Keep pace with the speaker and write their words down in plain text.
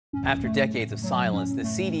After decades of silence, the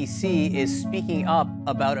CDC is speaking up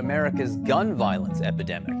about America's gun violence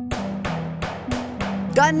epidemic.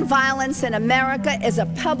 Gun violence in America is a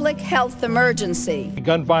public health emergency.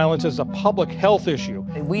 Gun violence is a public health issue.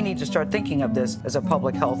 We need to start thinking of this as a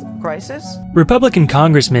public health crisis. Republican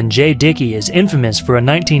Congressman Jay Dickey is infamous for a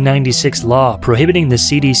 1996 law prohibiting the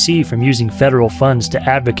CDC from using federal funds to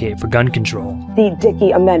advocate for gun control. The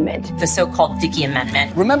Dickey Amendment. The so-called Dickey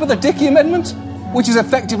Amendment. Remember the Dickey Amendment? Which has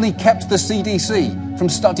effectively kept the CDC from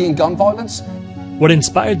studying gun violence? What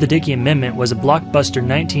inspired the Dickey Amendment was a blockbuster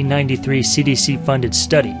 1993 CDC-funded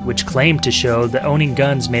study which claimed to show that owning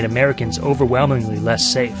guns made Americans overwhelmingly less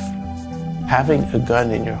safe. Having a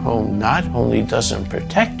gun in your home not only doesn't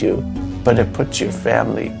protect you, but it puts your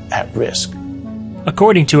family at risk.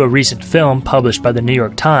 According to a recent film published by the New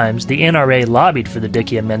York Times, the NRA lobbied for the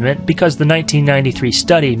Dickey Amendment because the 1993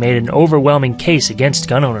 study made an overwhelming case against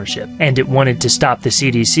gun ownership, and it wanted to stop the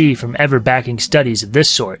CDC from ever backing studies of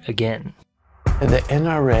this sort again. And the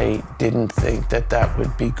NRA didn't think that that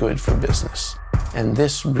would be good for business, and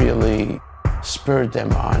this really spurred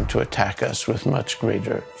them on to attack us with much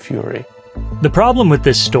greater fury. The problem with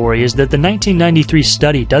this story is that the 1993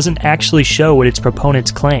 study doesn't actually show what its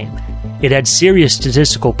proponents claim. It had serious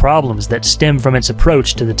statistical problems that stem from its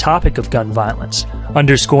approach to the topic of gun violence,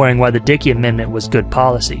 underscoring why the Dickey Amendment was good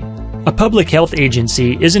policy. A public health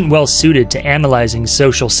agency isn't well suited to analyzing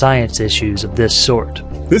social science issues of this sort.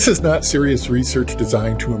 This is not serious research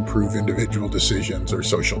designed to improve individual decisions or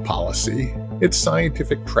social policy. It's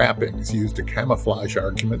scientific trappings used to camouflage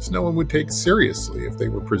arguments no one would take seriously if they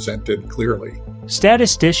were presented clearly.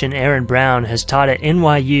 Statistician Aaron Brown has taught at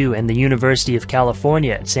NYU and the University of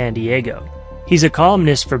California at San Diego. He's a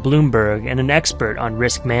columnist for Bloomberg and an expert on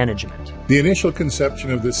risk management. The initial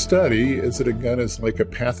conception of this study is that a gun is like a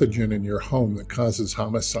pathogen in your home that causes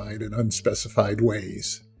homicide in unspecified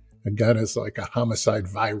ways. A gun is like a homicide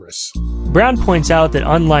virus. Brown points out that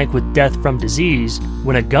unlike with death from disease,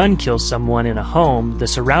 when a gun kills someone in a home, the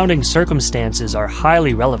surrounding circumstances are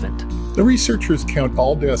highly relevant. The researchers count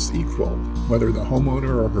all deaths equal, whether the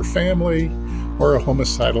homeowner or her family, or a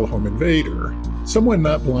homicidal home invader. Someone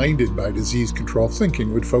not blinded by disease control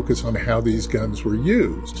thinking would focus on how these guns were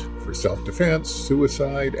used for self-defense,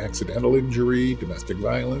 suicide, accidental injury, domestic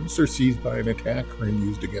violence, or seized by an attacker and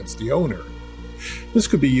used against the owner. This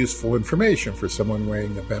could be useful information for someone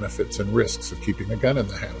weighing the benefits and risks of keeping a gun in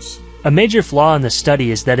the house. A major flaw in the study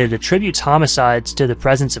is that it attributes homicides to the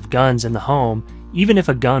presence of guns in the home, even if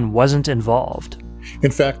a gun wasn't involved. In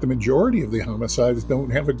fact, the majority of the homicides don't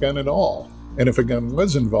have a gun at all. And if a gun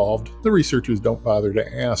was involved, the researchers don't bother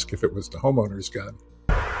to ask if it was the homeowner's gun.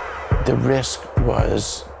 The risk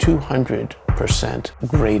was 200%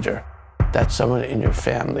 greater that someone in your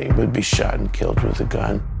family would be shot and killed with a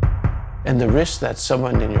gun. And the risk that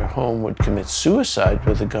someone in your home would commit suicide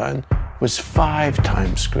with a gun was 5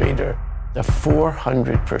 times greater, a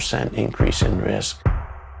 400% increase in risk.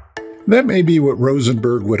 That may be what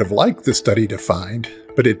Rosenberg would have liked the study to find,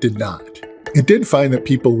 but it did not. It did find that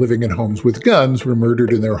people living in homes with guns were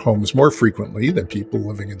murdered in their homes more frequently than people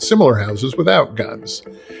living in similar houses without guns,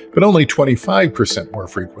 but only 25% more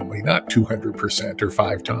frequently, not 200% or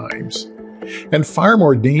 5 times. And far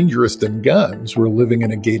more dangerous than guns were living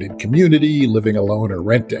in a gated community, living alone, or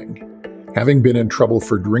renting. Having been in trouble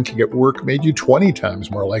for drinking at work made you 20 times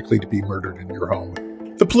more likely to be murdered in your home.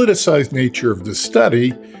 The politicized nature of this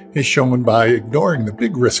study is shown by ignoring the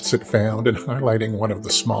big risks it found and highlighting one of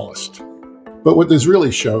the smallest. But what this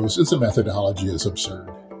really shows is the methodology is absurd.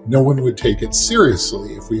 No one would take it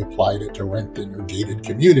seriously if we applied it to renting or gated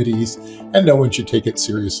communities, and no one should take it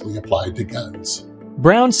seriously applied to guns.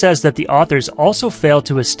 Brown says that the authors also failed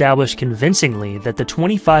to establish convincingly that the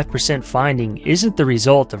 25% finding isn't the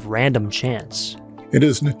result of random chance. It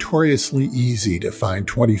is notoriously easy to find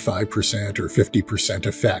 25% or 50%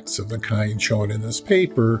 effects of the kind shown in this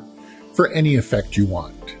paper for any effect you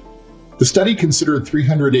want. The study considered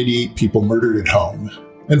 388 people murdered at home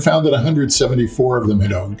and found that 174 of them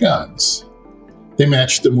had owned guns. They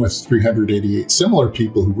matched them with 388 similar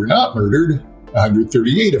people who were not murdered,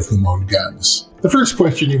 138 of whom owned guns. The first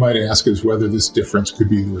question you might ask is whether this difference could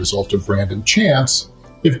be the result of random chance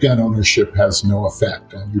if gun ownership has no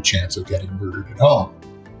effect on your chance of getting murdered at home.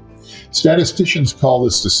 Statisticians call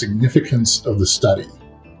this the significance of the study.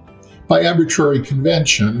 By arbitrary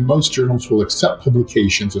convention, most journals will accept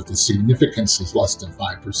publications if the significance is less than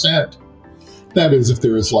 5%. That is, if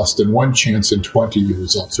there is less than 1 chance in 20 your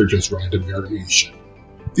results are just random variation.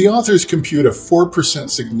 The authors compute a 4%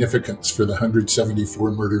 significance for the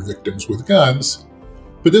 174 murder victims with guns,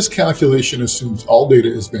 but this calculation assumes all data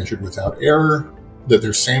is measured without error, that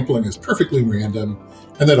their sampling is perfectly random,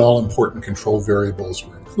 and that all important control variables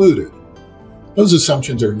were included. Those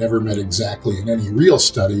assumptions are never met exactly in any real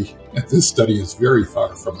study, and this study is very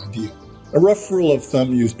far from ideal. A rough rule of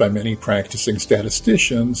thumb used by many practicing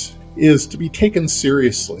statisticians is to be taken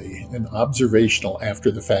seriously. An observational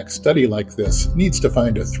after-the-fact study like this needs to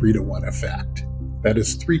find a 3-to-1 effect. That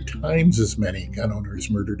is 3 times as many gun owners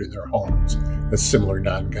murdered in their homes as similar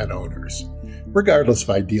non-gun owners, regardless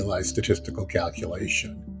of idealized statistical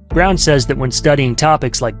calculation. Brown says that when studying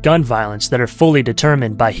topics like gun violence that are fully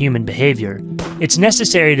determined by human behavior, it's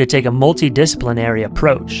necessary to take a multidisciplinary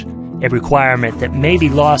approach, a requirement that may be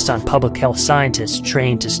lost on public health scientists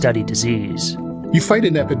trained to study disease. You fight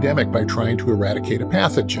an epidemic by trying to eradicate a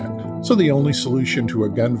pathogen, so the only solution to a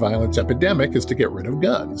gun violence epidemic is to get rid of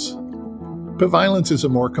guns. But violence is a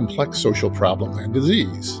more complex social problem than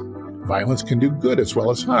disease. Violence can do good as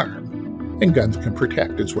well as harm, and guns can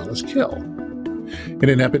protect as well as kill. In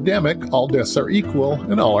an epidemic, all deaths are equal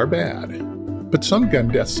and all are bad. But some gun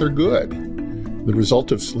deaths are good, the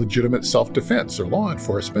result of legitimate self-defense or law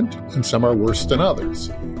enforcement, and some are worse than others.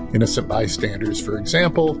 Innocent bystanders, for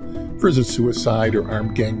example, versus suicide or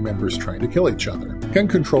armed gang members trying to kill each other. Gun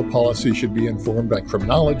control policy should be informed by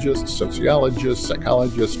criminologists, sociologists,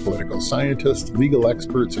 psychologists, political scientists, legal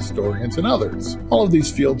experts, historians, and others. All of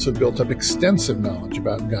these fields have built up extensive knowledge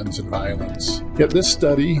about guns and violence. Yet this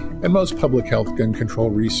study, and most public health gun control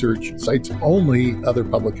research, cites only other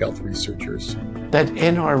public health researchers. That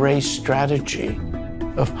NRA strategy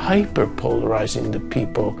of hyperpolarizing the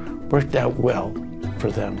people worked out well for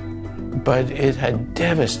them. But it had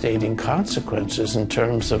devastating consequences in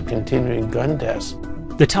terms of continuing gun deaths.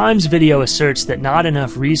 The Times video asserts that not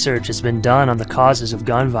enough research has been done on the causes of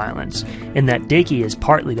gun violence, and that Dickey is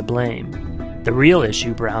partly to blame. The real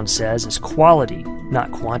issue, Brown says, is quality,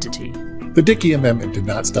 not quantity. The Dickey Amendment did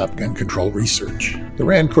not stop gun control research. The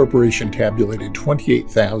RAND Corporation tabulated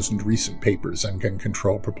 28,000 recent papers on gun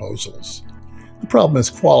control proposals. The problem is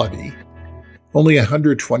quality. Only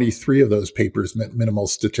 123 of those papers met minimal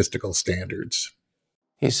statistical standards.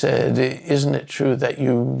 He said, "Isn't it true that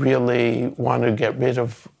you really want to get rid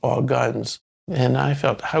of all guns?" And I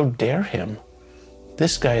felt, how dare him?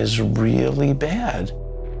 This guy is really bad.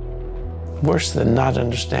 Worse than not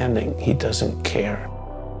understanding, he doesn't care.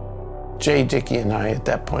 Jay Dickey and I at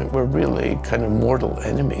that point were really kind of mortal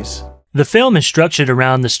enemies. The film is structured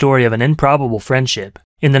around the story of an improbable friendship.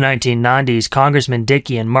 In the 1990s, Congressman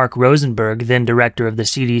Dickey and Mark Rosenberg, then director of the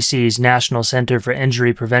CDC's National Center for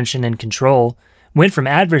Injury Prevention and Control, went from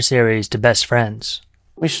adversaries to best friends.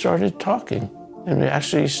 We started talking, and we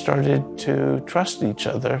actually started to trust each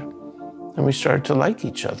other, and we started to like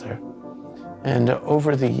each other. And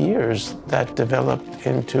over the years, that developed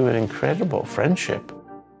into an incredible friendship.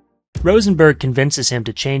 Rosenberg convinces him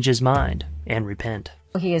to change his mind and repent.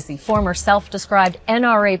 He is the former self-described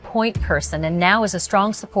NRA point person and now is a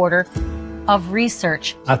strong supporter of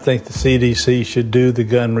research. I think the CDC should do the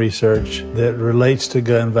gun research that relates to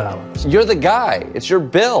gun violence. You're the guy. It's your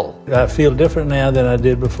bill. I feel different now than I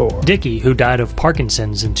did before. Dickey, who died of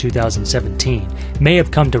Parkinson's in 2017, may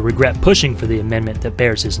have come to regret pushing for the amendment that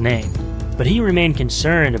bears his name, but he remained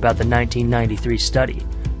concerned about the 1993 study,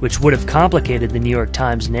 which would have complicated the New York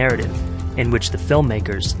Times narrative, in which the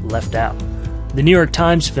filmmakers left out. The New York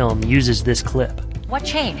Times film uses this clip. What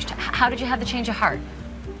changed? How did you have the change of heart?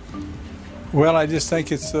 Well, I just think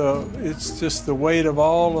it's just the weight of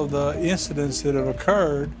all of the incidents that have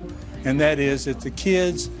occurred, and that is that the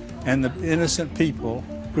kids and the innocent people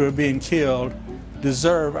who are being killed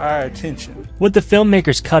deserve our attention. What the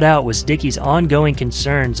filmmakers cut out was Dickey's ongoing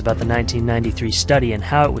concerns about the 1993 study and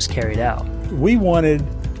how it was carried out. We wanted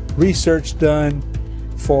research done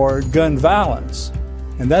for gun violence,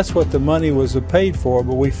 and that's what the money was paid for,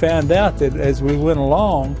 but we found out that as we went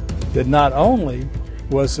along that not only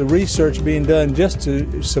was the research being done just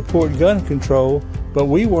to support gun control, but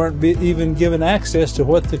we weren't even given access to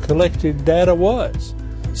what the collected data was.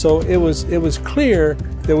 So it was clear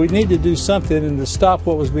that we needed to do something and to stop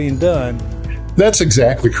what was being done. That's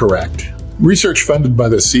exactly correct. Research funded by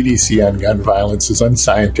the CDC on gun violence is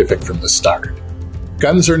unscientific from the start.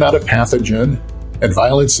 Guns are not a pathogen, and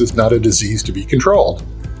violence is not a disease to be controlled.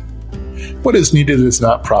 What is needed is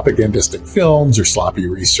not propagandistic films or sloppy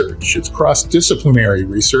research. It's cross-disciplinary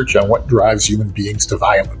research on what drives human beings to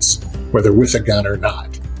violence, whether with a gun or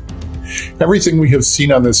not. Everything we have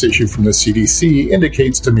seen on this issue from the CDC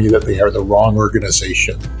indicates to me that they are the wrong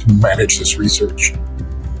organization to manage this research.